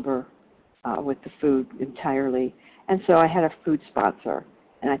sober with the food entirely, and so I had a food sponsor.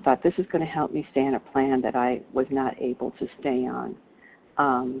 And I thought, this is going to help me stay on a plan that I was not able to stay on.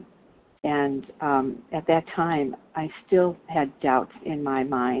 At that time, I still had doubts in my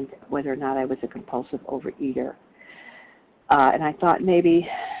mind whether or not I was a compulsive overeater. And I thought maybe,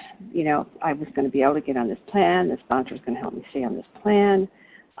 I was going to be able to get on this plan. The sponsor was going to help me stay on this plan.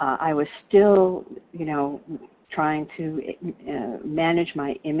 I was still, trying to manage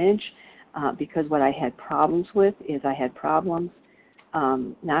my image because what I had problems with is I had problems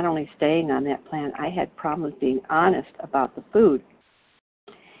not only staying on that plan, I had problems being honest about the food.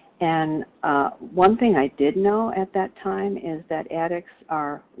 And one thing I did know at that time is that addicts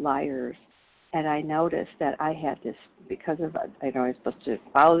are liars. And I noticed that I had this, because of, I was supposed to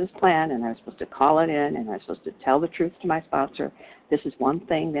follow this plan, and I was supposed to call it in, and I was supposed to tell the truth to my sponsor. This is one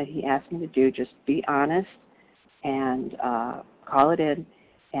thing that he asked me to do, just be honest and call it in.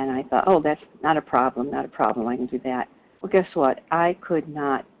 And I thought, oh, that's not a problem, I can do that. Well, guess what? I could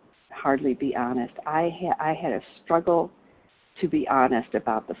not hardly be honest. I had a struggle to be honest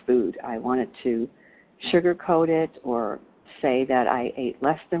about the food. I wanted to sugarcoat it or say that I ate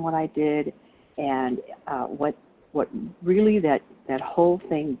less than what I did. And what really that whole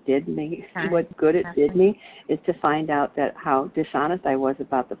thing did me, what good it did me, is to find out that how dishonest I was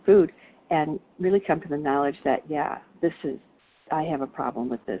about the food, and really come to the knowledge that I have a problem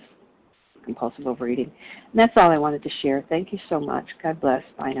with this compulsive overeating. And that's all I wanted to share. Thank you so much. God bless.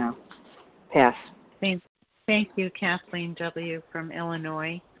 Bye now. Pass. Thank you, Kathleen W. from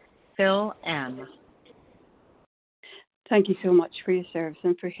Illinois. Phil M. Thank you so much for your service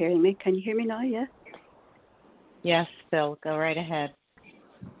and for hearing me. Can you hear me now, yeah? Yes, Phil. Go right ahead.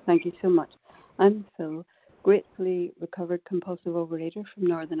 Thank you so much. I'm Phil, gratefully recovered compulsive overeater from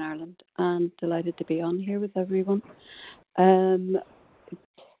Northern Ireland, and delighted to be on here with everyone.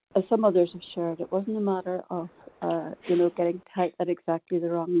 As some others have shared, it wasn't a matter of, getting tight at exactly the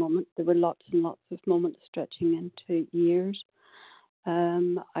wrong moment. There were lots and lots of moments stretching into years.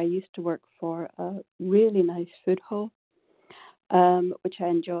 I used to work for a really nice food hall, which I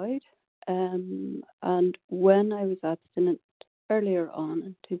enjoyed. And when I was abstinent earlier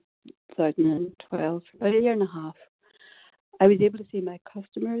on in 2012, about a year and a half, I was able to see my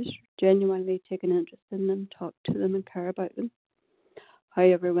customers genuinely take an interest in them, talk to them and care about them.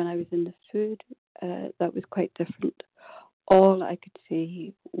 However, when I was in the food, that was quite different. All I could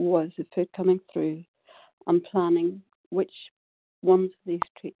see was the food coming through and planning which ones of these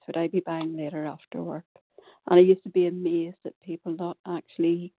treats would I be buying later after work. And I used to be amazed at people not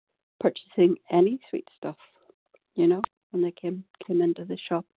actually purchasing any sweet stuff, when they came into the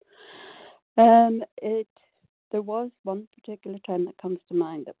shop. There was one particular time that comes to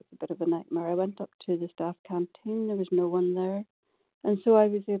mind that was a bit of a nightmare. I went up to the staff canteen. There was no one there. And so I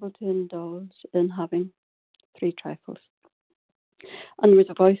was able to indulge in having 3 trifles. And there was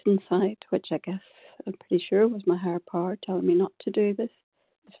a voice inside, which I guess I'm pretty sure was my higher power telling me not to do this.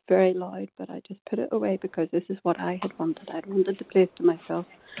 It's very loud, but I just put it away because this is what I had wanted. I'd wanted the place to myself.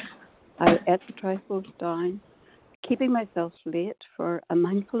 I ate the trifles down, keeping myself late for a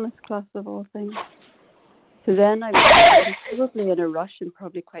mindfulness class of all things. So then I was probably in a rush and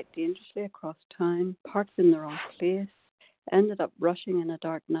probably quite dangerously across town, parked in the wrong place, ended up rushing in a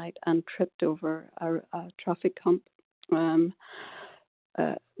dark night and tripped over a traffic hump,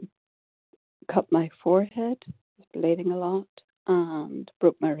 cut my forehead, was bleeding a lot, and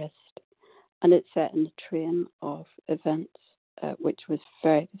broke my wrist. and it set in a train of events, which was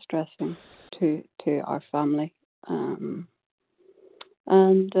very distressing to our family.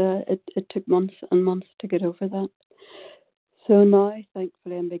 It took months and months to get over that. So now,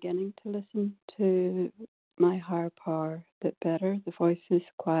 thankfully, I'm beginning to listen to my higher power a bit better. The voice is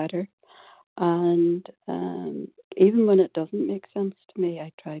quieter. And even when it doesn't make sense to me,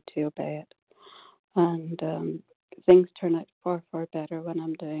 I try to obey it. And things turn out far, far better when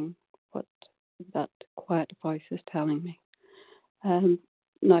I'm doing what that quiet voice is telling me.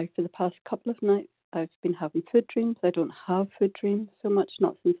 Now, for the past couple of nights, I've been having food dreams. I don't have food dreams so much,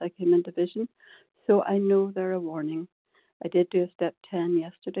 not since I came into vision. So I know they're a warning. I did do a step 10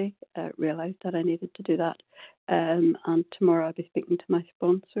 yesterday, realised that I needed to do that. And tomorrow I'll be speaking to my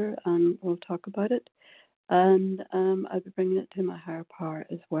sponsor and we'll talk about it. And I'll be bringing it to my higher power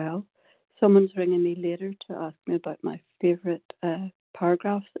as well. Someone's ringing me later to ask me about my favourite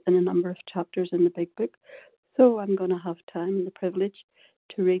paragraphs in a number of chapters in the big book. So I'm going to have time and the privilege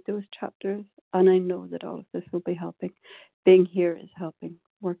to read those chapters. And I know that all of this will be helping. Being here is helping,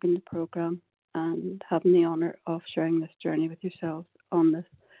 working the programme, and having the honour of sharing this journey with yourselves on this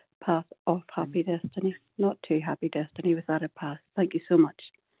path of happy destiny. Not too happy destiny without a path. Thank you so much.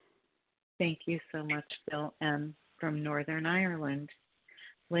 Thank you so much, Bill M. from Northern Ireland.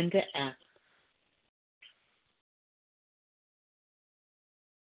 Linda F.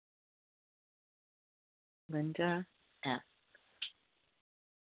 Linda F.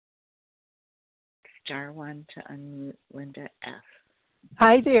 Star 1 to unmute Linda F.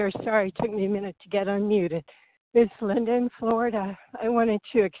 Hi there. Sorry, it took me a minute to get unmuted. This is Linda in Florida. I wanted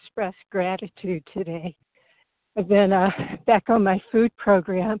to express gratitude today. I've been back on my food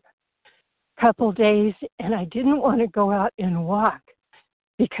program a couple days, and I didn't want to go out and walk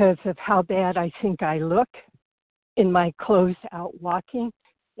because of how bad I think I look in my clothes out walking.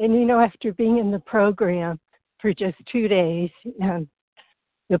 And, you know, after being in the program for just 2 days and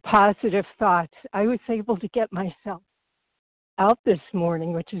the positive thoughts, I was able to get myself out this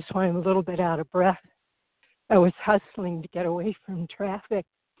morning, which is why I'm a little bit out of breath. I was hustling to get away from traffic.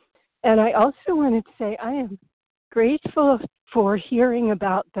 And I also wanted to say I am grateful for hearing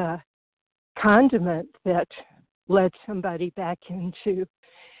about the condiment that led somebody back into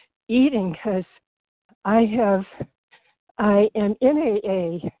eating, because I am in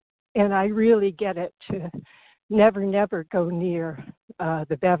AA, and I really get it to never go near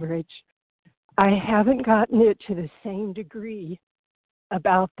the beverage. I haven't gotten it to the same degree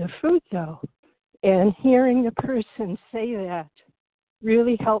about the food, though. And hearing the person say that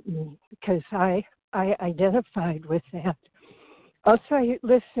really helped me because I identified with that. Also, I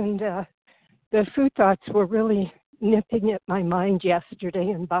listened, the food thoughts were really nipping at my mind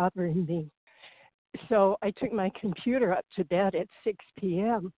yesterday and bothering me. So I took my computer up to bed at 6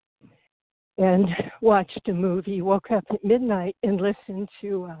 p.m. and watched a movie, woke up at midnight and listened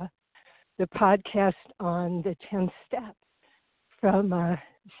to the podcast on the 10 steps from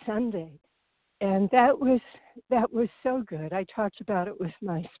Sunday. And that was so good. I talked about it with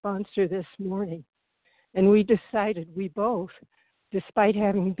my sponsor this morning. And we decided, we both, despite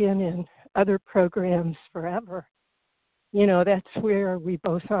having been in other programs forever, you know, that's where we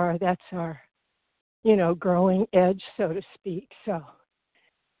both are. That's our, you know, growing edge, so to speak. So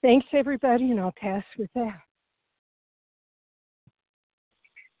thanks, everybody, and I'll pass with that.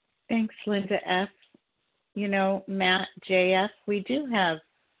 Thanks, Linda F. You know, Matt JF, we do have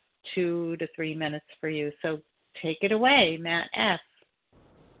 2 to 3 minutes for you, so take it away, Matt F.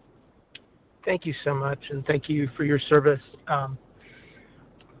 Thank you so much, and thank you for your service.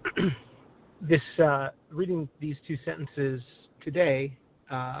 Reading these 2 sentences today,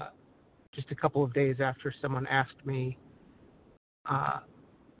 just a couple of days after someone asked me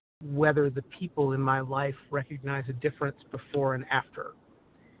whether the people in my life recognize a difference before and after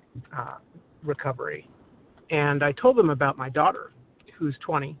recovery. And I told them about my daughter, who's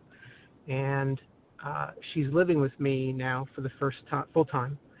 20, and she's living with me now for the first time,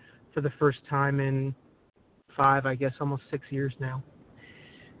 full-time, for the first time in 5, I guess, almost 6 years now,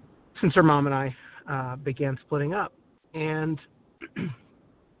 since her mom and I began splitting up. And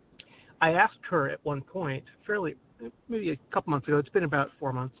I asked her at one point, maybe a couple months ago, it's been about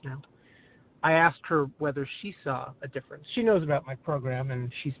 4 months now, I asked her whether she saw a difference. She knows about my program,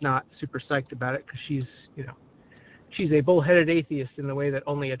 and she's not super psyched about it because she's a bullheaded atheist in the way that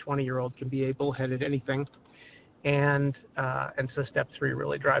only a 20-year-old can be a bullheaded anything. And so step 3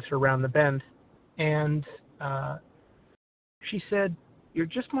 really drives her around the bend. And she said, "You're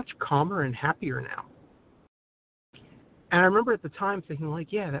just much calmer and happier now." And I remember at the time thinking,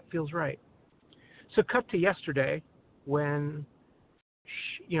 like, yeah, that feels right. So cut to yesterday when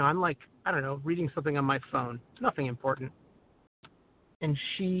I'm like, I don't know, reading something on my phone. It's nothing important. And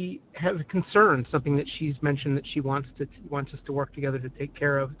she has a concern, something that she's mentioned that she wants us to work together to take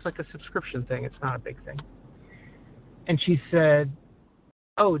care of. It's like a subscription thing. It's not a big thing. And she said,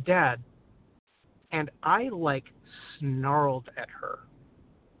 "Oh, Dad." And I like snarled at her.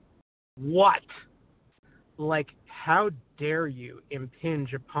 What? Like, how dare you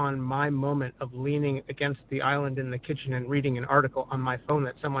impinge upon my moment of leaning against the island in the kitchen and reading an article on my phone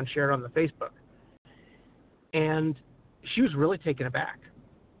that someone shared on the Facebook? And she was really taken aback.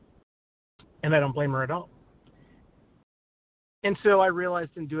 And I don't blame her at all. And so I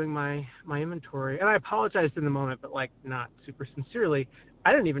realized in doing my inventory, and I apologized in the moment, but like not super sincerely,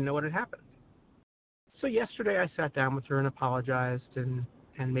 I didn't even know what had happened. So yesterday I sat down with her and apologized and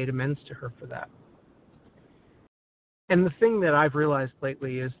made amends to her for that. And the thing that I've realized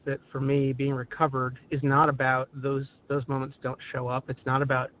lately is that for me, being recovered is not about those moments don't show up. It's not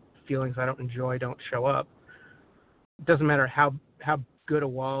about feelings I don't enjoy don't show up. It doesn't matter how good a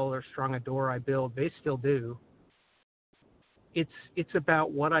wall or strong a door I build, they still do. It's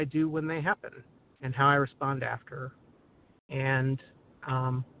about what I do when they happen and how I respond after. And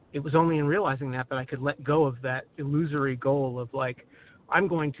it was only in realizing that I could let go of that illusory goal of like, I'm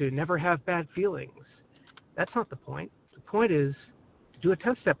going to never have bad feelings. That's not the point. The point is to do a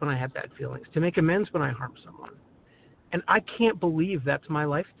 10-step when I have bad feelings, to make amends when I harm someone. And I can't believe that's my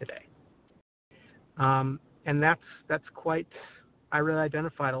life today. And that's quite, I really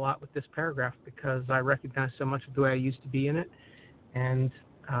identified a lot with this paragraph because I recognize so much of the way I used to be in it and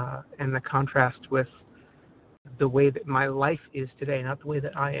the contrast with the way that my life is today, not the way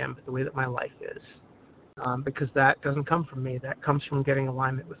that I am, but the way that my life is. Because that doesn't come from me. That comes from getting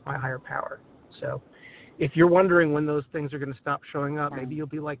alignment with my higher power. So if you're wondering when those things are going to stop showing up, maybe you'll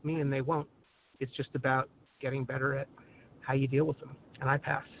be like me and they won't. It's just about getting better at how you deal with them. And I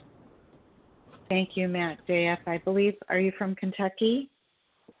pass. Thank you, Matt JF. I believe, are you from Kentucky?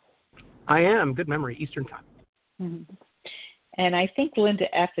 I am. Good memory, Eastern time. Mm-hmm. And I think Linda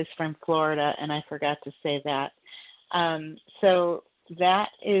F. is from Florida, and I forgot to say that. So that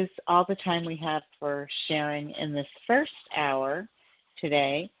is all the time we have for sharing in this first hour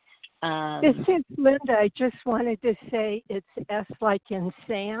today. This is Linda. I just wanted to say it's S like in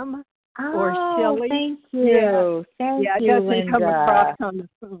Sam or silly. Thank you. Thank you, it doesn't Linda. come across on the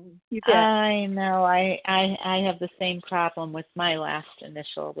phone. You bet. I know. I have the same problem with my last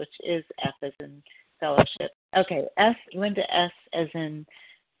initial, which is F as in fellowship. Okay, Linda S as in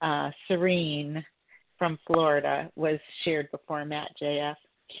Serene from Florida was shared before Matt JF.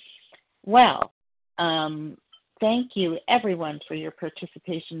 Well, thank you everyone for your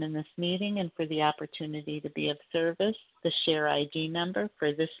participation in this meeting and for the opportunity to be of service. The share ID number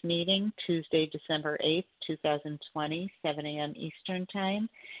for this meeting, Tuesday, December 8th, 2020, 7 a.m. Eastern Time,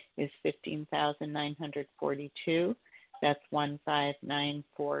 is 15,942. That's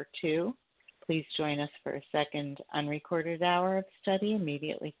 15942. Please join us for a second unrecorded hour of study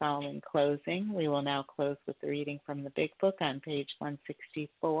immediately following closing. We will now close with the reading from the Big Book on page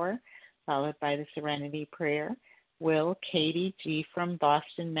 164, followed by the Serenity Prayer. Will Katie G. from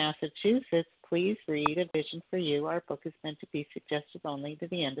Boston, Massachusetts, please read A Vision for You? Our book is meant to be suggestive only to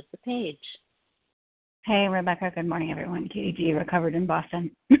the end of the page. Hey, Rebecca. Good morning, everyone. Katie G., recovered in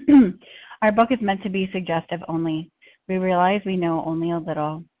Boston. Our book is meant to be suggestive only. We realize we know only a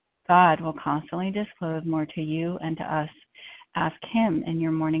little. God will constantly disclose more to you and to us. Ask Him in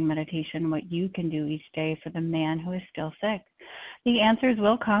your morning meditation what you can do each day for the man who is still sick. The answers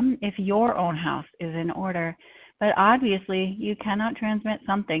will come if your own house is in order. But obviously, you cannot transmit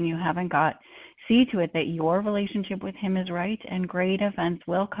something you haven't got. See to it that your relationship with Him is right, and great events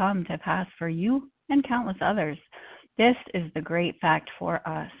will come to pass for you and countless others. This is the great fact for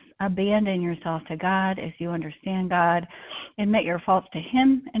us. Abandon yourself to God as you understand God. Admit your faults to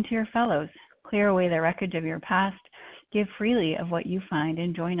Him and to your fellows. Clear away the wreckage of your past. Give freely of what you find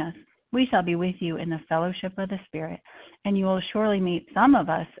and join us. We shall be with you in the fellowship of the Spirit, and you will surely meet some of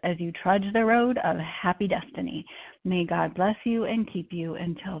us as you trudge the road of happy destiny. May God bless you and keep you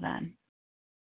until then.